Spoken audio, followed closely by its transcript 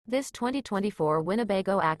This 2024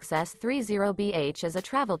 Winnebago Access 30BH is a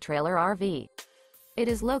travel trailer RV. It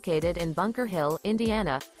is located in Bunker Hill,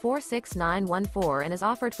 Indiana, 46914 and is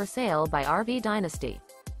offered for sale by RV Dynasty.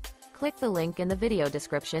 Click the link in the video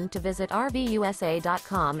description to visit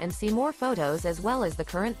RVUSA.com and see more photos as well as the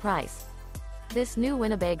current price. This new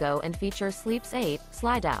Winnebago and features Sleeps 8,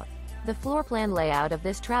 Slideout. The floor plan layout of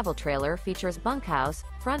this travel trailer features bunkhouse,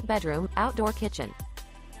 front bedroom, outdoor kitchen.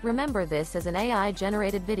 Remember, this is an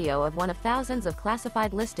AI-generated video of one of thousands of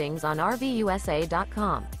classified listings on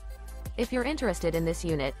RVUSA.com. If you're interested in this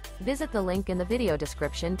unit, visit the link in the video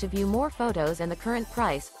description to view more photos and the current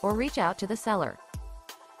price, or reach out to the seller.